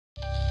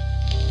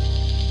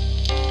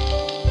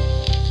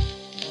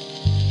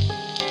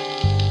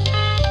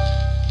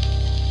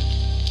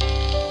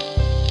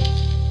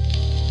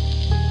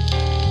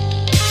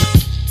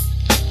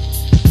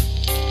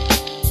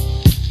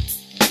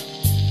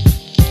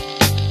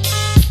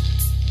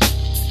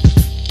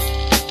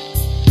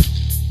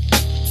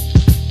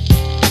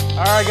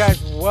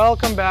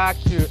welcome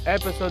back to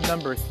episode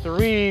number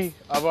 3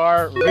 of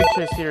our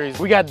Richer series.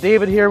 We got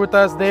David here with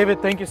us. David,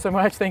 thank you so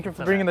much. Thank you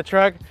for bringing the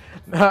truck.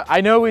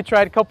 I know we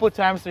tried a couple of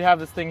times to have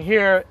this thing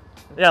here.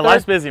 Yeah,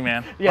 life's busy,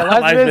 man. Yeah,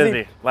 life's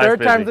busy.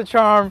 Third time's the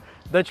charm.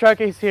 The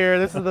truck is here.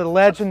 This is the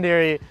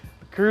legendary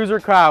Cruiser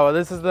Kawa.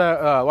 This is the,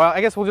 well,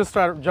 I guess we'll just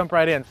jump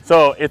right in.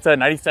 So it's a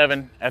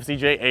 97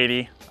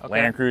 FZJ80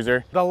 Land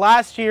Cruiser. The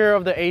last year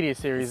of the 80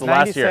 series, it's the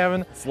 97.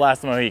 Last year. It's the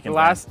last Mohican.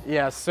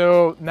 Yeah,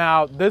 so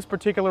now this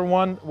particular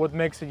one, what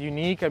makes it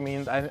unique, I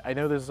mean, I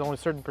know there's only a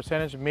certain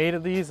percentage made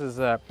of these,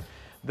 is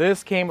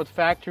this came with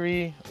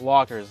factory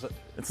lockers.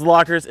 It's the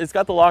lockers. It's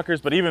got the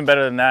lockers, but even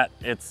better than that,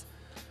 it's,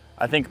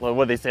 I think,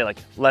 what they say, like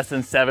less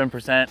than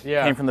 7%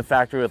 came from the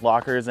factory with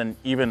lockers, and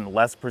even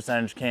less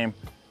percentage came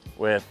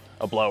with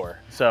a blower.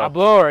 So a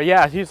blower,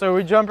 yeah. So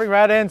we're jumping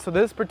right in. So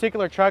this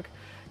particular truck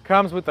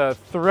comes with a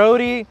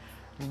throaty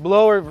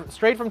blower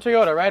straight from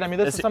Toyota, right? I mean,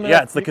 this is something.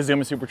 Yeah, it's the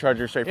Kazuma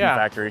Supercharger straight from the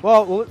factory.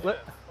 Well,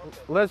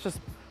 let's just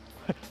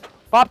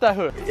pop that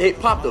hood. Hey,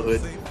 pop the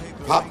hood.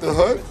 Pop the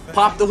hood?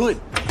 Pop the hood.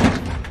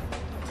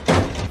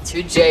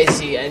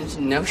 2JZ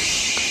engine, no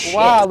shit.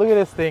 Wow, look at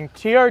this thing.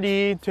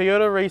 TRD,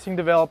 Toyota Racing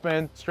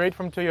Development, straight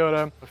from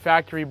Toyota,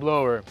 factory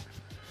blower.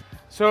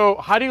 So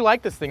how do you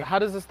like this thing? How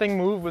does this thing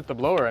move with the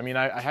blower? I mean,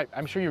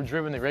 I'm sure you've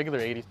driven the regular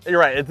 80s. You're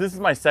right, this is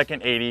my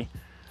second 80.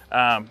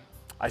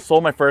 I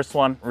sold my first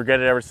one,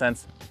 regretted it ever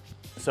since.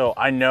 So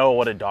I know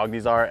what a dog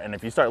these are, and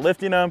if you start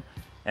lifting them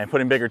and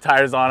putting bigger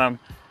tires on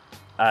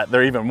them,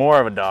 they're even more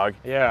of a dog.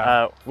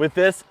 Yeah. With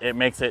this, it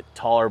makes it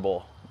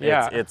tolerable.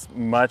 Yeah. It's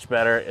much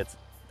better. It's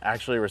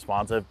actually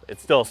responsive.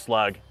 It's still a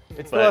slug.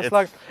 It's still a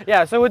slug.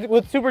 Yeah, so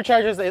with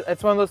superchargers,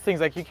 it's one of those things,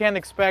 like you can't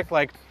expect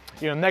like,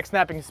 you know, neck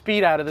snapping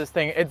speed out of this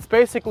thing. It's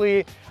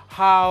basically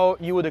how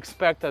you would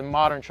expect a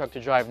modern truck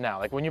to drive now.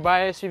 Like when you buy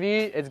an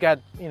SUV, it's got,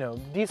 you know,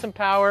 decent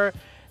power.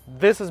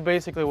 This is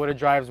basically what it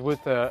drives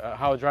with the,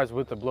 how it drives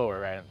with the blower,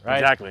 right?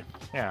 Exactly.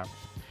 Yeah.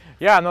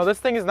 Yeah, no, this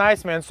thing is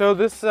nice, man. So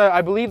this,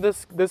 I believe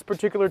this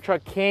particular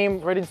truck came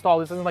ready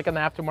installed. This isn't like an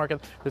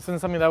aftermarket. This isn't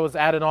something that was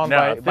added on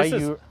by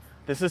you.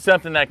 This is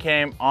something that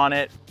came on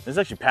it. This is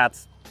actually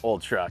Pat's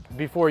old truck.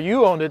 Before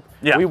you owned it,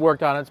 yeah, we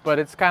worked on it, but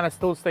it's kind of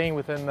still staying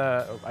within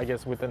the, I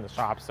guess, within the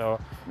shop. So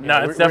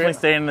no, it's definitely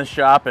staying in the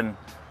shop, and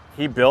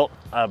he built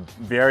a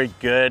very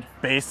good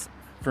base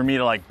for me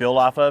to like build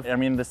off of. I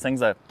mean, this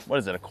thing's what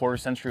is it, a quarter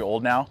century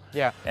old now?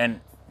 Yeah.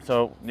 And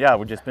so, yeah,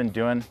 we've just been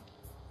doing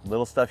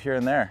little stuff here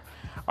and there.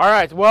 All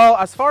right, well,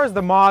 as far as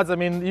the mods, I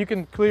mean, you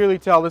can clearly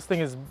tell this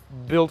thing is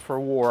built for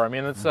war. I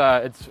mean,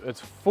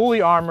 it's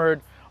fully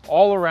armored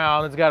all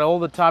around. It's got all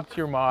the top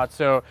tier mods.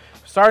 So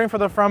starting for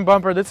the front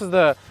bumper, this is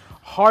the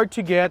hard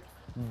to get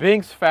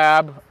Binks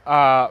Fab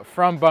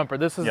front bumper.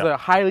 This is the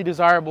highly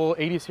desirable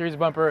 80 series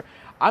bumper.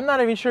 I'm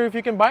not even sure if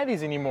you can buy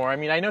these anymore. I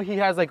mean, I know he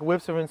has like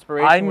whiffs of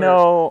inspiration. I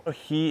know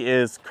he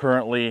is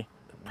currently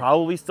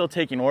probably still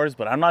taking orders,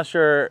 but I'm not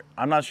sure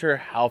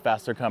how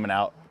fast they're coming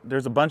out.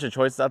 There's a bunch of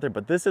choices out there,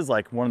 but this is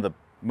like one of the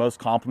most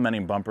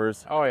complimenting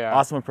bumpers. Oh yeah.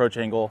 Awesome approach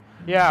angle.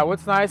 Yeah,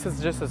 what's nice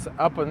is just it's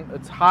up and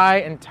it's high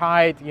and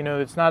tight. You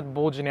know, it's not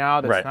bulging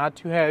out. It's not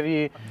too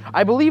heavy.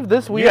 I believe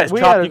this you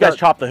guys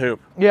chopped the hoop.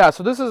 Yeah,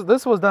 so this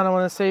was done, I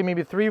want to say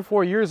maybe 3 or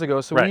 4 years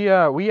ago.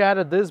 So we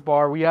added this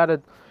bar, we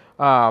added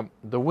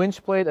the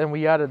winch plate, and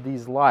we added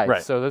these lights.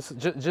 Right. So this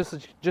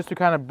just to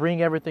kind of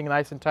bring everything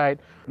nice and tight.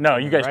 No,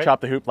 you guys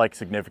chopped the hoop like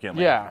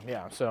significantly. Yeah,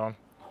 yeah. So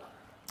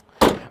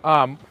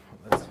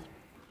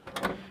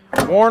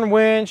Warn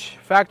winch,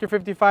 Factor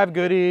 55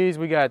 goodies.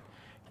 We got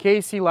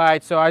KC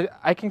lights. So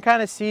I can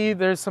kind of see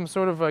there's some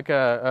sort of like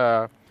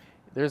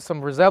there's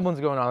some resemblance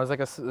going on. There's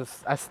like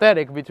a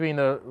aesthetic between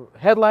the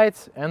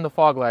headlights and the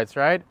fog lights,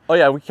 right? Oh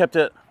yeah, we kept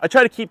it. I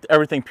try to keep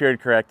everything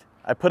period correct.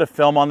 I put a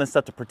film on this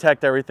stuff to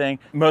protect everything.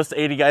 Most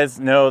 80 guys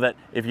know that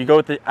if you go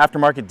with the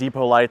aftermarket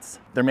depot lights,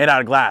 they're made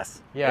out of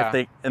glass.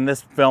 Yeah. And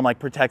this film like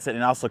protects it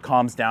and also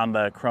calms down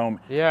the chrome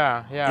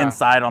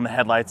inside on the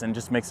headlights and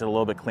just makes it a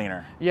little bit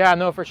cleaner. Yeah,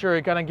 no, for sure.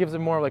 It kind of gives it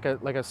more like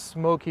a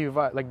smoky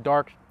vibe, like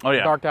darked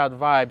out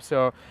vibe.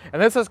 So,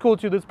 and this is cool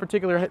too.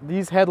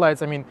 These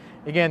headlights. I mean,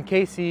 again,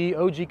 KC,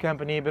 OG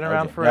company, been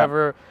around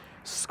forever.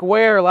 Yeah.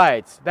 Square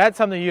lights. That's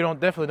something you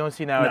definitely don't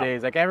see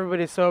nowadays. No. Like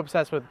everybody's so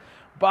obsessed with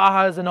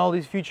Bajas and all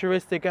these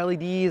futuristic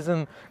LEDs,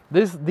 and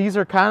these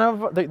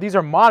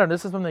are modern.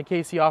 This is something that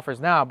KC offers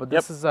now, but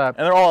this is and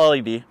they're all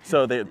LED,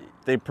 so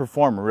they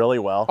perform really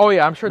well. Oh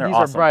yeah, I'm sure these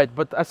are bright,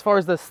 but as far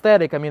as the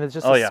aesthetic, I mean, it's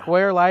just a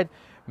square light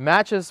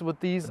matches with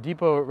these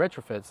depot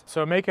retrofits.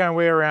 So making our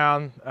way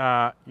around,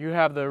 you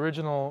have the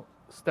original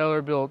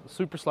Stellar built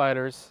super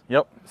sliders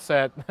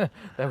set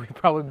that we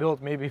probably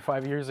built maybe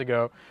 5 years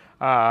ago.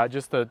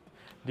 Just the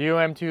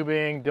DOM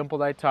tubing, dimple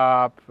dyed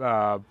top,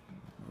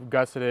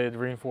 gusseted,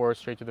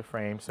 reinforced straight to the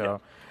frame. So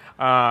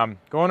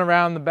going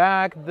around the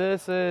back,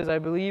 this is, I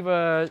believe,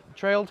 a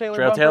Trail Tailor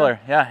bumper. Tailor,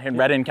 yeah, in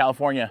Redding,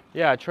 California.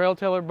 Yeah, Trail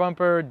Tailor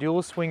bumper,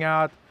 dual swing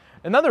out.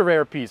 Another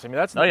rare piece. I mean,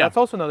 that's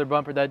also another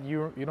bumper that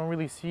you don't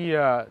really see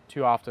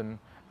too often.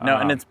 No,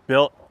 and it's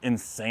built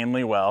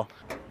insanely well.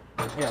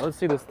 Yeah, let's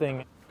see this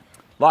thing.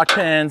 Lock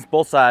pins,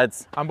 both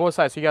sides. On both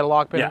sides. So you got a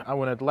lock pin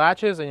when it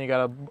latches, and you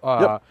got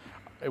a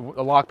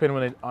lock pin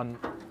when it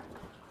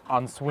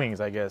on swings,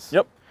 I guess.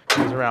 Yep.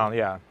 Swings around.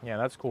 Yeah,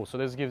 that's cool. So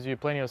this gives you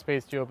plenty of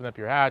space to open up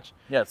your hatch.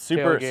 Yeah, it's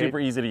super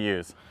easy to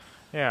use.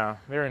 Yeah,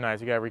 very nice.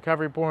 You got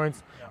recovery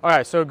points. All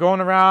right, so going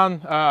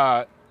around,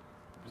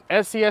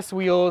 SCS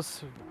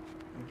wheels.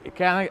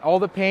 Kind of all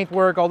the paint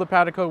work, all the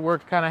powder coat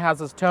work kind of has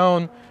this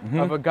tone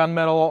of a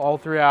gunmetal all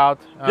throughout.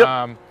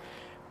 Yep.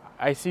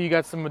 I see you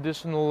got some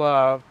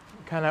additional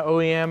kind of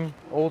OEM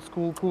old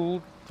school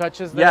cool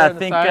touches there.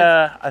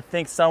 Yeah, I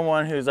think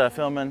someone who's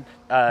filming,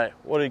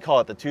 what do you call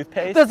it, the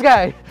toothpaste? This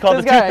guy. Call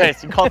it the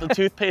toothpaste. You call it the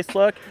toothpaste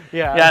look?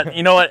 Yeah. Yeah,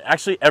 you know what?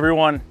 Actually,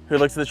 everyone who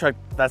looks at the truck,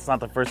 that's not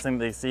the first thing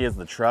they see is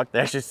the truck. They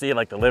actually see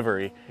like the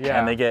livery,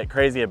 and they get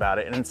crazy about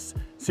it. And it's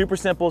super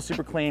simple,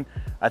 super clean.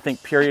 I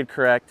think period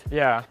correct.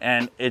 Yeah.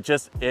 And it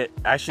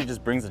actually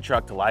just brings the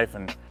truck to life,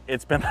 and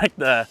it's been like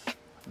the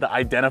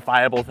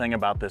identifiable thing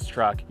about this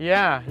truck.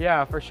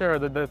 Yeah, for sure.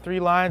 The three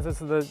lines,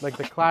 this is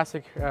the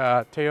classic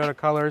Toyota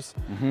colors.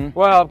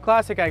 Well,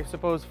 classic, I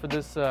suppose, for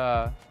this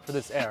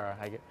era.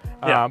 I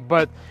guess.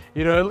 But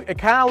you know, it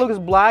kind of looks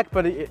black,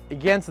 but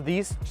against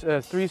these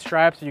three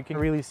stripes, you can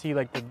really see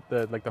like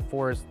the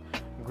forest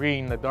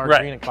green, the dark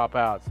green, and pop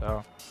out.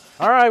 So.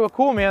 All right, well,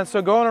 cool, man. So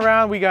going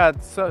around, we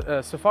got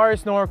Safari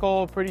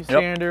snorkel, pretty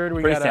standard.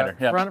 We got a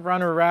front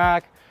runner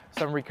rack.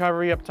 Some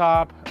recovery up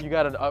top. You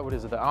got what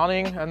is it, the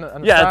awning on the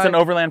side? It's an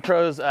Overland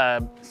Pros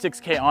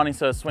 6K awning,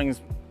 so it swings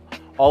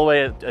all the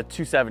way at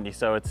 270.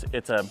 So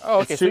it's a.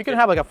 Oh, okay. So you can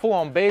have like a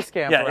full-on base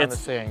camp around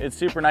this thing. It's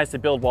super nice to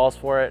build walls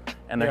for it,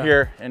 and they're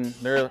here and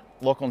they're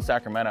local in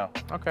Sacramento.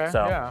 Okay.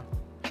 So. Yeah.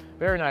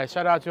 Very nice.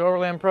 Shout out to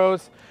Overland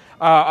Pros.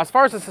 As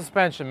far as the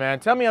suspension, man,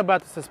 tell me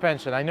about the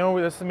suspension. I know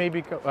this is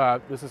maybe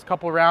this is a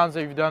couple rounds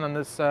that you've done on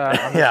this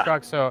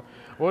truck. So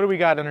what do we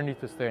got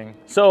underneath this thing?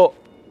 So.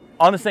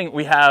 On this thing,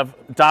 we have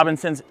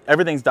Dobinsons.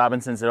 Everything's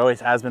Dobinsons. It always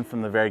has been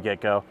from the very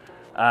get-go.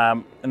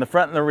 In the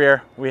front and the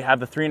rear, we have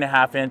the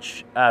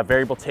 3.5-inch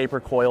variable taper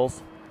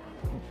coils.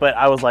 But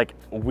I was like,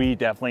 we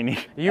definitely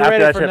need. You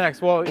ready for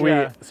next? Well,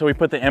 So we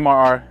put the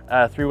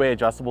MRR three-way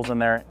adjustables in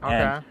there,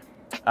 and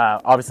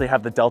obviously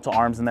have the Delta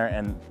arms in there,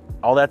 and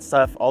all that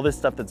stuff. All this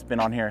stuff that's been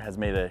on here has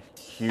made a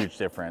huge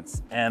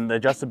difference. And the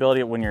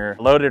adjustability when you're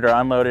loaded or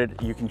unloaded,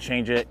 you can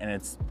change it, and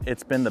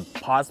it's been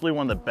possibly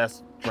one of the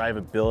best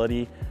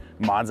drivability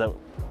mods that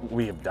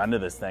we have done to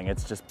this thing.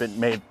 It's just been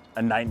made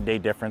a night and day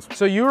difference.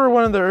 So you were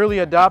one of the early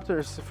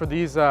adopters for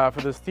these for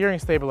the steering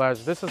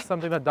stabilizer. This is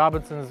something that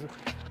Dobinsons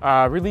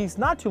released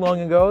not too long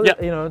ago. Yeah.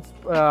 You know, it's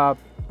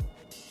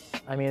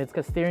I mean, it's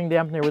a steering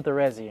dampener with the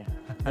resi.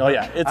 Oh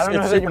yeah, I don't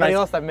know if anybody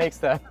else that makes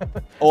that.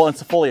 Well,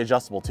 it's fully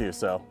adjustable too,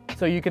 so.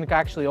 So you can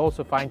actually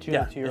also fine tune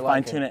it to your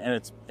liking. Fine tune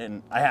it,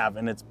 and I have,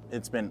 and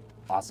it's been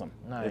awesome.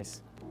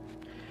 Nice.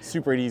 It's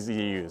super easy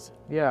to use.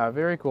 Yeah,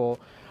 very cool.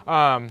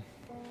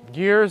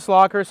 Gears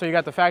locker, so you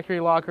got the factory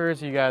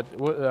lockers, you got,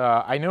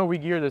 I know we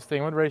gear this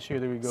thing. What ratio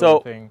did we go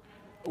with the thing?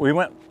 We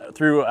went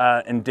through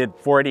and did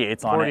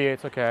 488s on it.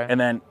 488s, okay. And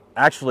then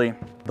actually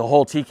the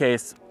whole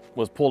T-case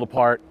was pulled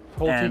apart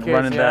and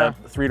running the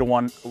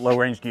 3-to-1 low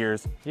range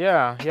gears.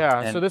 Yeah.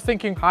 And so this thing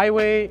can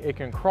highway, it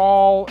can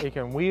crawl, it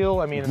can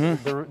wheel. I mean,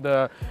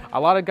 a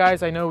lot of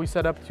guys I know we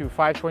set up to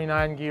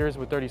 529 gears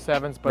with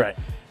 37s, but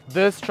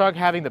this truck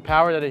having the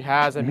power that it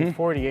has, I mean,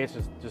 48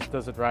 just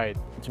does it right.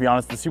 To be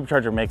honest, the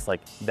Supercharger makes like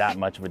that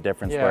much of a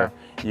difference where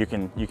you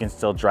can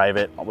still drive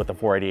it with the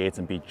 488s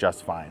and be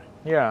just fine.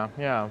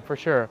 Yeah, for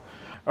sure.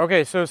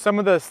 Okay, so some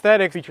of the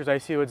aesthetic features I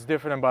see what's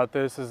different about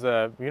this is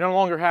you no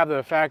longer have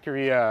the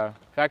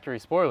factory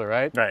spoiler,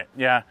 right? Right,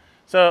 yeah.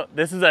 So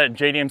this is a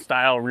JDM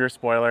style rear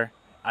spoiler.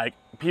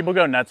 People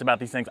go nuts about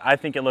these things. I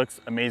think it looks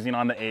amazing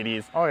on the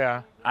 80s. Oh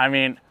yeah. I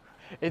mean,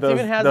 it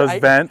even has those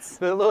vents.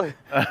 The little,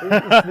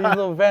 these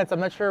little vents. I'm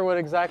not sure what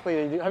exactly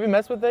they do. Have you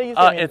messed with these?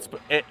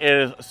 It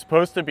is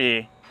supposed to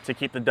be to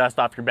keep the dust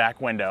off your back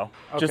window,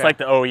 just like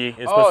the OE is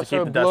supposed to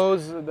keep the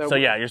dust. So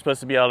yeah, you're supposed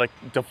to be able to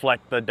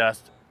deflect the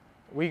dust.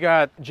 We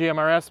got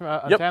GMRS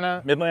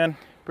antenna. Midland.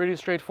 Pretty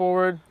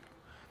straightforward.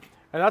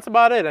 And that's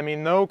about it. I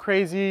mean, no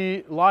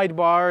crazy light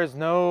bars,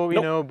 no,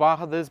 you know,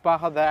 Baja this,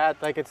 Baja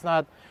that. Like, it's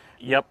not.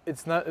 Yep.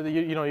 It's not,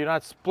 you know, you're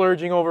not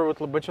splurging over with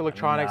a bunch of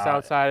electronics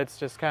outside. It's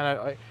just kind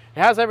of, it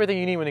has everything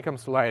you need when it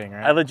comes to lighting,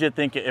 right? I legit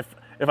think if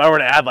I were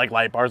to add like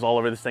light bars all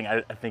over this thing,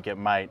 I think it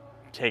might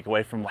take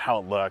away from how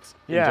it looks.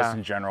 Just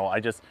in general.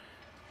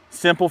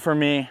 Simple for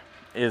me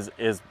is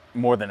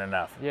more than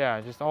enough. Yeah,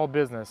 just all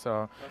business.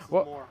 So.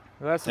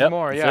 Less is Yep,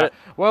 more, yeah.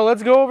 Well,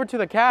 let's go over to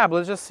the cab.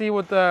 Let's just see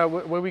what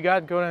we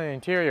got going in the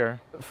interior.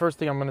 First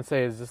thing I'm going to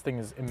say is this thing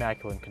is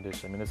immaculate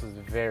condition. I mean, this is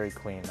very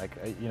clean. Like,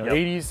 you know,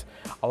 80s,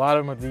 a lot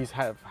of them of these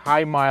have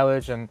high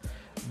mileage, and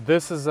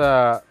this is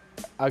a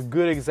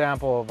good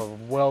example of a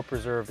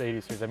well-preserved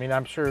 80s series. I mean,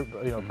 I'm sure,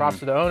 you know, props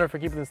to the owner for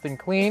keeping this thing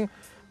clean,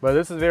 But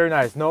this is very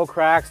nice. No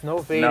cracks, no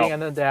fading in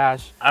the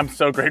dash. I'm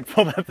so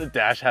grateful that the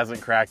dash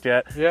hasn't cracked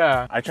yet.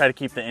 Yeah. I try to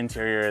keep the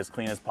interior as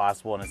clean as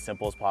possible and as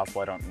simple as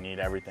possible. I don't need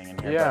everything in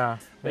here. Yeah.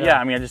 But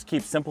yeah, I mean, I just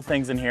keep simple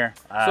things in here.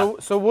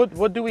 So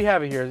what do we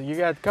have here? You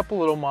got a couple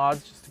little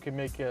mods just to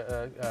make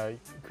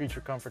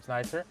creature comforts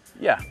nicer.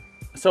 Yeah.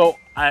 So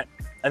I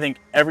think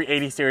every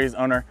 80 series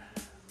owner,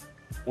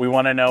 we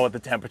want to know what the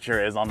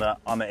temperature is on the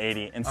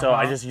 80. And so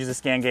I just use a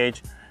scan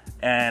gauge.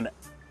 And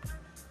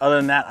other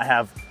than that, I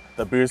have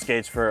the boost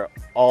gauge for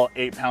all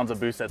 8 pounds of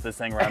boost that this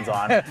thing runs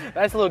on.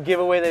 That's a little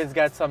giveaway that it's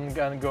got something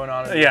going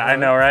on. Yeah, I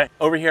know, right?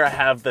 Over here I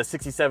have the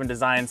 67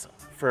 designs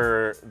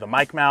for the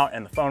mic mount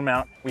and the phone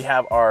mount. We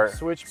have our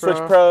Switch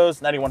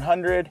Pros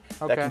 9100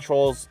 that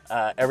controls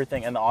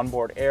everything in the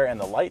onboard air and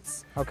the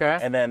lights. Okay.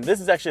 And then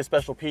this is actually a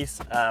special piece.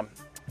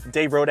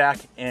 Dave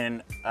Rodak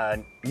in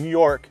New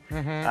York,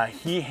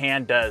 he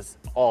hand does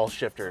all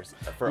shifters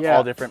for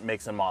all different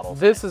makes and models.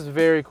 This is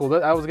very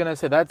cool. I was gonna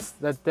say that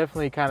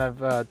definitely kind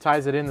of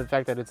ties it in, the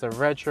fact that it's a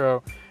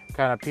retro,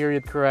 kind of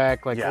period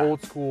correct, like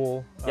old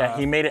school. Yeah,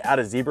 he made it out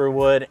of zebra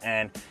wood,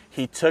 and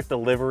he took the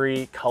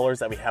livery colors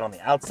that we had on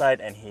the outside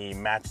and he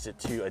matched it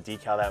to a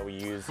decal that we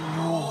use.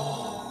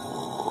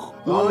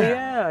 Oh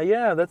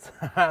yeah, that's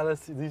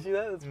let's see. Do you see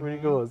that? That's pretty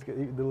cool. It's got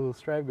the little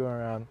stripe going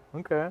around.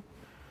 Okay.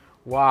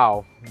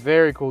 Wow,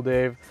 very cool,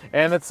 Dave.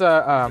 And it's sick.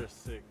 I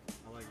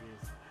like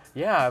these.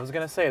 Yeah, I was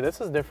gonna say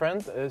this is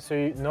different. So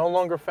you no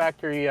longer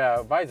factory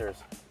visors.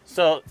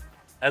 So,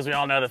 as we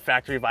all know, the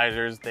factory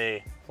visors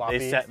they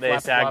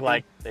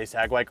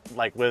sag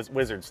like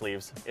wizard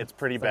sleeves. It's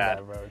pretty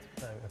bad.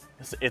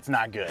 It's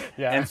not good.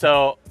 Yeah. And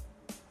so,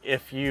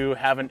 if you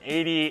have an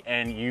 80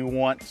 and you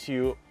want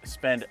to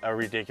spend a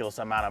ridiculous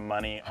amount of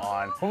money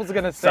on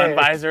sun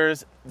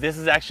visors, this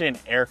is actually an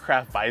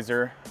aircraft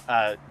visor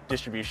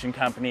distribution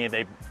company.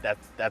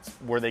 That's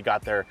where they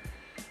got their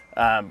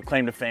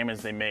claim to fame,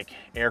 is they make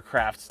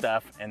aircraft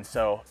stuff, and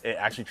so it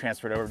actually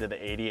transferred over to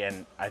the 80,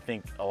 and I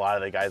think a lot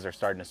of the guys are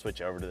starting to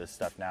switch over to this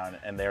stuff now,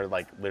 and they're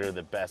like literally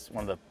the best,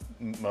 one of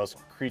the most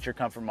creature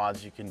comfort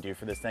mods you can do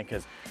for this thing,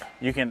 because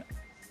you can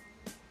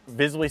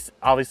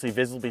obviously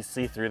visibly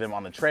see through them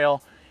on the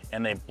trail,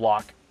 and they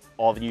block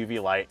all the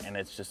UV light, and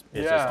it's just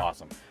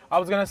awesome. I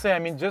was gonna say, I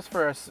mean, just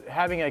for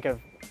having like a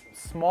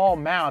small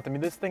mount, I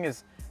mean, this thing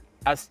is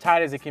as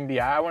tight as it can be.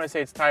 I want to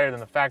say it's tighter than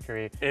the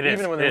factory.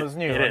 Even when it was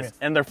new. It is,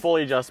 and they're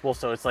fully adjustable,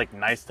 so it's like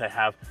nice to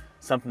have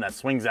something that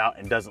swings out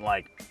and doesn't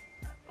like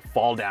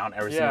fall down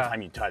every single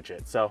time you touch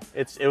it. So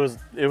it was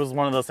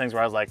one of those things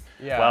where I was like,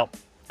 well,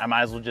 I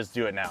might as well just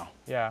do it now.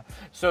 Yeah.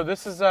 So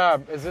this is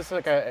this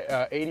like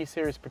a 80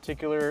 series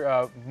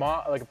particular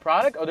like a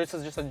product, or this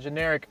is just a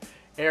generic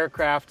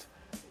aircraft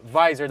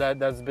visor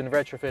that's been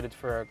retrofitted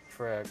for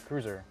a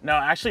cruiser? No,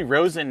 actually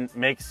Rosen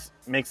makes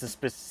it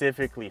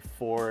specifically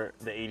for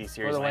the 80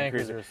 series Land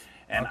Cruisers.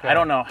 And I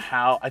don't know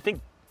how,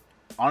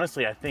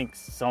 honestly, I think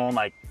someone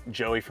like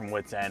Joey from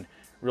Wits End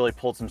really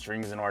pulled some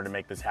strings in order to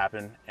make this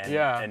happen. And,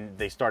 and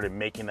they started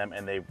making them,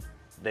 and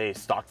they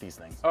stock these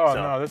things. Oh,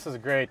 no, this is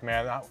great,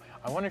 man.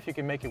 I wonder if you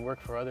can make it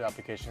work for other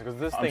applications, because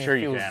this thing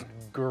feels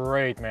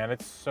great, man.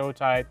 It's so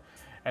tight,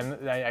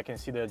 and I can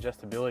see the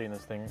adjustability in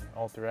this thing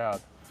all throughout.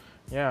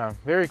 Yeah,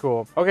 very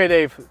cool. Okay,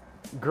 Dave,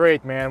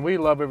 great, man. We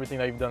love everything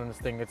that you've done in this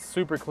thing. It's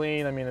super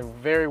clean. I mean,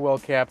 very well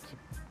kept.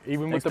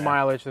 Even with the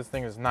mileage, this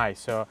thing is nice.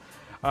 So,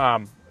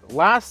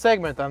 last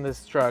segment on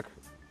this truck.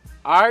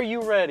 Are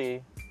you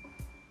ready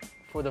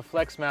for the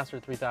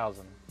Flexmaster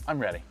 3000? I'm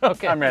ready.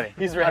 Okay. I'm ready.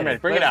 He's ready. I'm ready.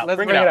 Bring it out. Let's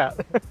bring it out.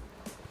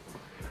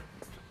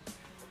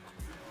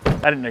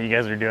 I didn't know you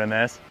guys were doing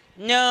this.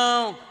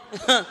 No.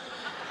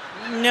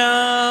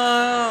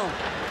 No.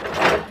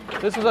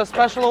 This was a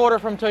special order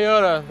from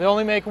Toyota. They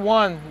only make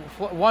one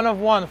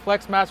of one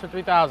Flexmaster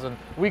 3000.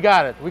 We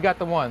got it. We got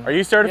the one. Are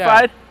you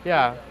certified?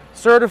 Yeah.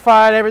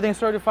 Certified, everything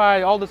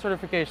certified, all the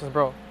certifications,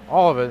 bro.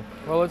 All of it.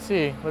 Well, let's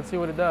see. Let's see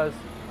what it does.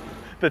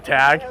 The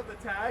tag? Yeah, the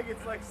tag,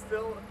 it's like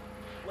still...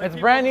 Like it's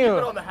brand new. Keep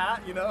it on the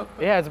hat, you know?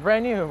 Yeah, it's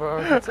brand new,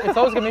 bro. It's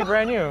always gonna be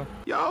brand new.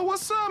 Yo,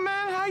 what's up,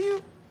 man? How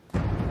you?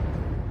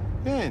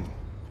 Man.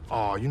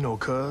 Oh, you know,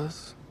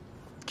 cuz.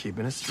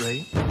 Keeping it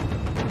straight.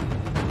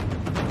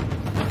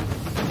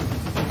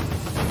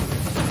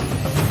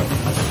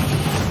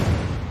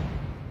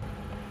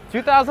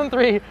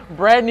 ...2003,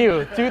 brand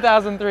new,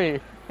 2003.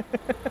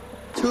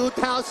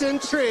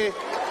 2003,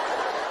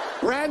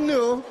 brand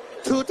new,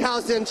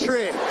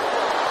 2003.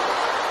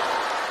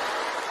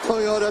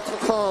 Toyota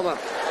Tacoma.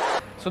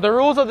 So the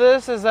rules of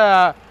this is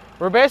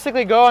we're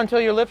basically go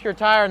until you lift your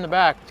tire in the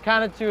back. It's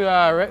kind of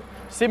to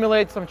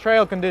simulate some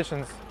trail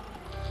conditions.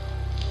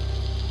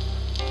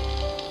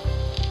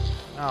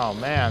 Oh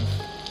man.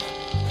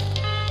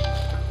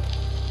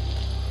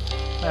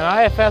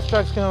 Man, IFS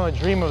trucks can only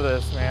dream of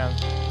this, man.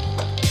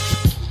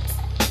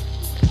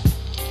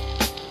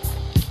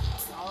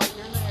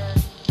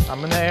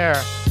 I'm in the air.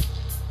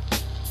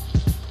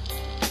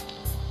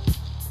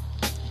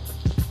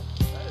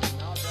 That is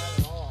not bad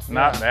at all.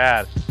 Not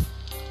bad.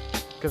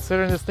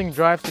 Considering this thing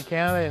drives to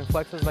Canada and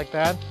flexes like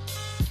that.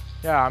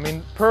 Yeah, I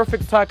mean,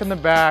 perfect tuck in the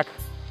back.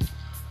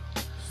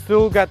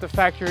 Still got the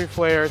factory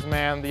flares,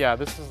 man. Yeah,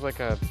 this is like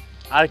a...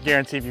 I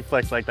guarantee if you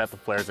flex like that, the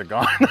flares are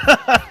gone.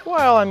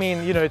 Well, I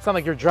mean, you know, it's not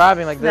like you're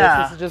driving like this.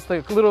 Nah. This is just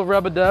like a little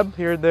rub-a-dub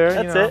here and there.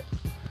 That's you know. it.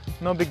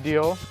 No big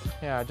deal.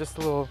 Yeah, just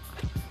a little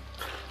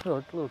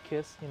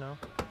kiss, you know.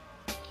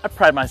 I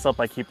pride myself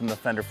by keeping the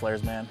fender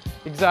flares, man.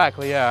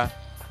 Exactly, yeah.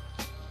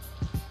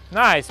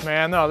 Nice,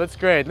 man. No, that's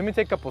great. Let me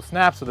take a couple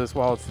snaps of this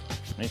while it's...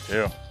 Me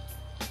too.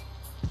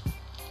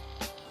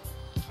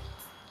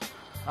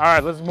 All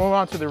right, let's move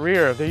on to the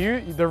rear.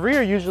 The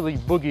rear usually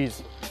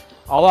boogies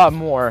a lot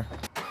more.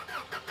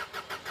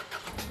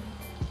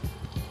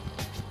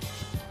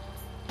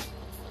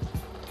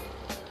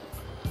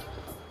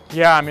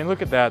 Yeah, I mean,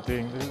 look at that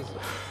thing.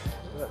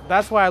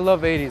 That's why I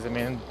love 80s. I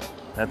mean,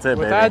 that's it,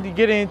 without baby.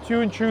 getting too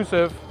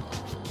intrusive.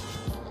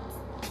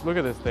 Look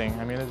at this thing.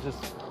 I mean, it's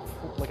just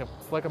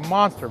like a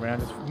monster,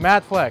 man. Just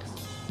mad flex.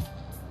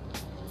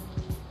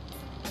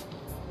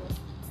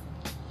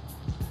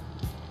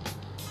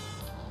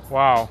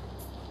 Wow.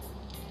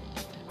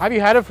 Have you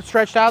had it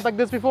stretched out like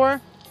this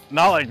before?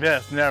 Not like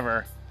this,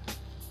 never.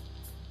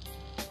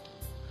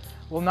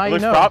 Well, now you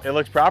know. It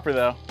looks proper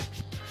though.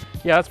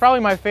 Yeah, that's probably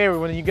my favorite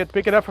when you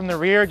pick it up from the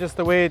rear, just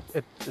the way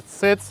it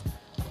sits.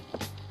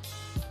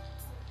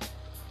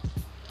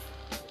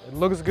 It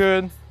looks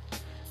good.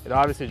 It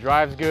obviously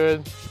drives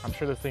good. I'm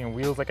sure this thing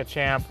wheels like a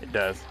champ. It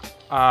does.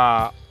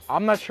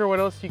 I'm not sure what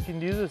else you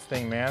can do this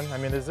thing, man. I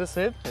mean, is this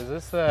it? Is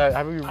this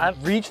have we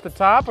reached the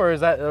top, or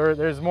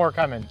there's more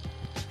coming?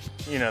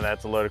 You know,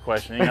 that's a loaded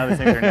question. You know, these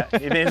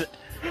things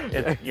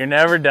are you're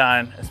never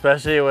done,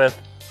 especially with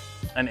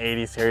an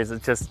 80 series.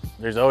 It's just,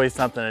 there's always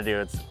something to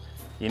do.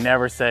 You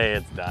never say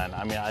it's done.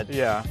 I mean, legit.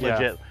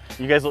 Yeah.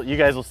 You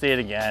guys will see it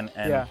again,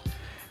 and yeah.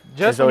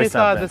 Just when you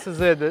thought this is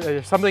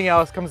it, something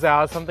else comes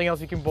out, something else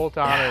you can bolt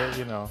on, or,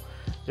 you know,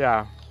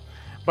 yeah.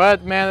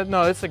 But man,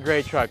 no, it's a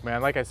great truck,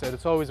 man. Like I said,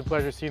 it's always a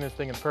pleasure seeing this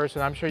thing in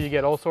person. I'm sure you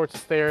get all sorts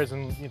of stares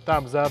and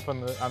thumbs up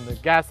on the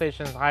gas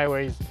stations,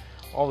 highways,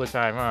 all the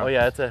time, huh? Oh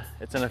yeah,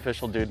 it's an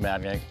official dude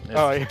mag.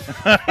 Oh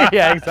yeah,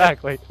 yeah,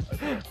 exactly.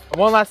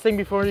 One last thing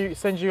before you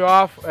send you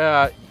off,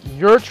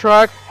 your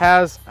truck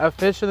has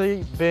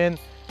officially been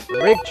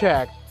rig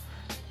checked.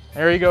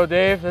 There you go,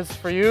 Dave. This is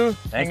for you.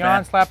 Thanks, Hang man.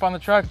 on, slap on the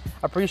truck.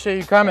 I appreciate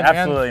you coming,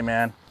 Absolutely,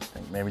 man. I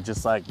think maybe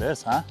just like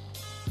this, huh?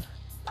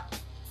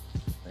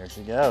 There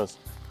she goes.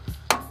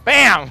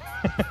 Bam!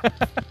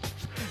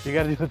 You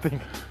gotta do the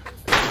thing.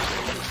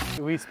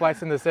 We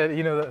spliced in the set,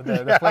 you know,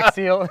 the Flex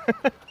Seal.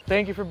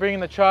 Thank you for bringing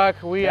the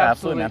truck. We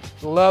absolutely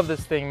love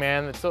this thing,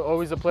 man. It's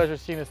always a pleasure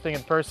seeing this thing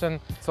in person.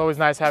 It's always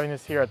nice having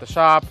this here at the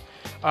shop.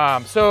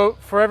 So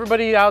for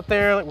everybody out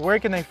there, where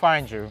can they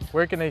find you?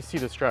 Where can they see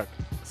this truck?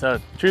 So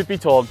truth be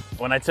told,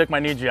 when I took my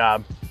new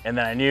job and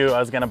then I knew I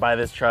was gonna buy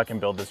this truck and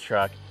build this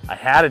truck, I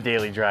had a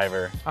daily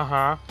driver.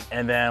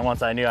 And then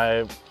once I knew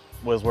I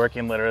was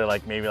working literally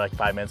maybe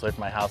 5 minutes away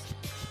from my house,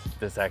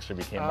 this actually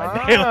became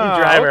my daily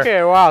driver.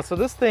 Okay, wow. So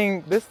this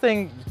thing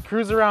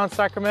cruises around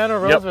Sacramento,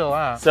 Roseville,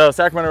 huh? So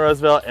Sacramento,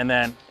 Roseville, and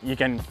then you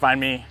can find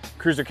me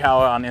Cruiser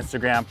Kawa on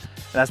Instagram.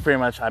 And that's pretty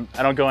much, I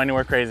don't go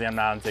anywhere crazy. I'm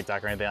not on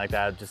TikTok or anything like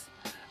that.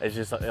 It's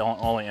just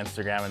only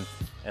Instagram,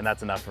 and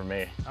that's enough for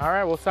me. All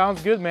right, well,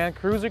 sounds good, man.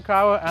 Cruiser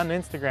Kawa on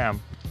Instagram.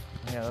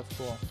 Yeah, that's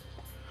cool.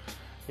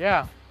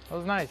 Yeah, that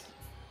was nice.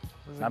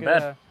 Not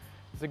bad.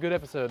 It's a good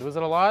episode. Was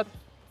it a lot?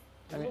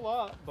 It was a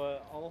lot,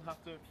 but I'll have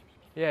to...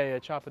 Yeah,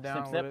 chop it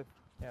down snip, a little bit.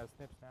 Yeah,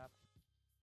 snip, snap.